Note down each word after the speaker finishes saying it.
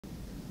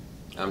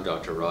I'm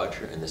Dr.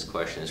 Roger, and this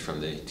question is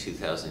from the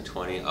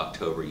 2020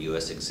 October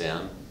U.S.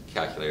 exam,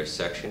 calculator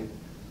section.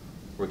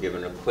 We're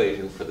given an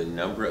equation for the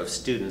number of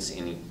students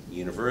in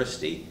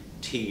university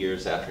 2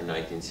 years after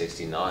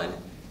 1969,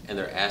 and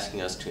they're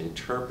asking us to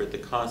interpret the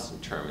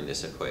constant term in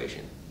this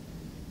equation.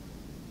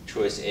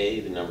 Choice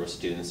A, the number of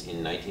students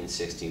in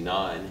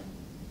 1969.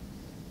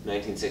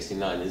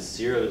 1969 is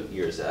 0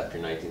 years after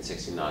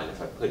 1969.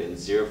 If I put in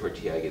 0 for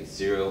t, I get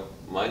 0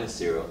 minus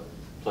 0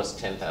 plus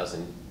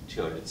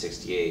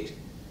 10,268.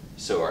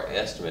 So our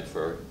estimate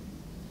for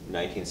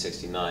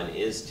 1969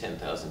 is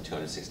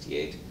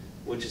 10,268,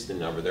 which is the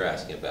number they're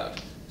asking about.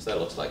 So that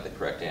looks like the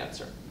correct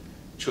answer.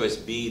 Choice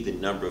B, the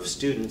number of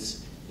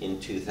students in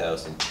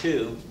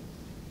 2002.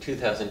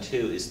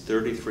 2002 is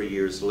 33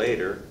 years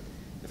later.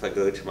 If I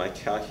go to my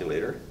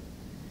calculator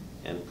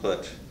and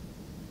put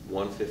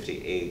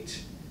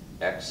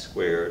 158x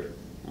squared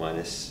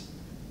minus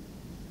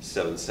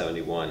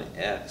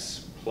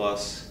 771x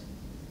plus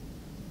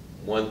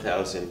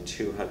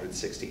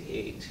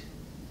 1,268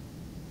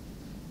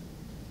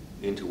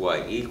 into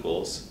y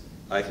equals,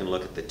 I can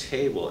look at the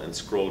table and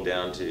scroll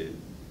down to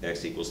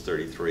x equals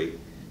 33,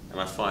 and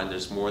I find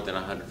there's more than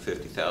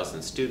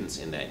 150,000 students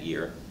in that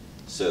year,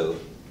 so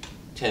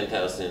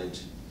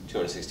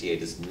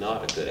 10,268 is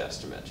not a good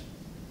estimate.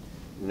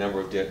 The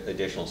number of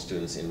additional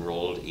students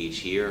enrolled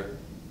each year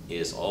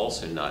is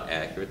also not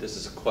accurate. This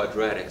is a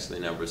quadratic, so the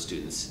number of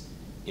students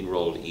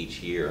enrolled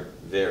each year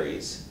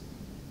varies.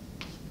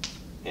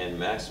 And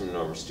maximum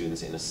number of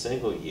students in a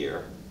single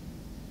year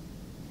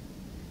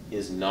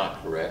is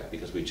not correct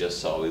because we just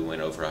saw we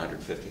went over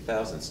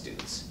 150,000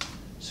 students.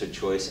 So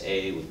choice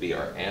A would be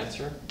our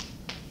answer.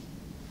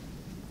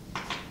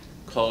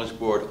 College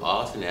Board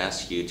often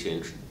asks you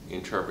to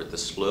interpret the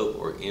slope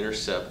or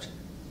intercept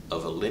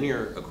of a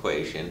linear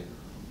equation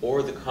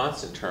or the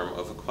constant term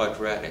of a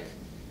quadratic.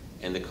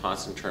 And the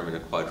constant term in a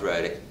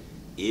quadratic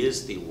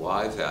is the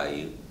y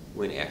value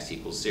when x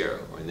equals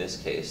 0, or in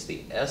this case,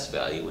 the s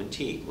value when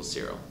t equals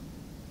 0.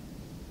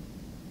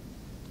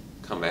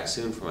 Come back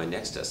soon for my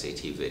next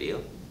SAT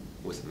video.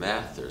 With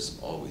math, there's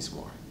always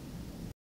more.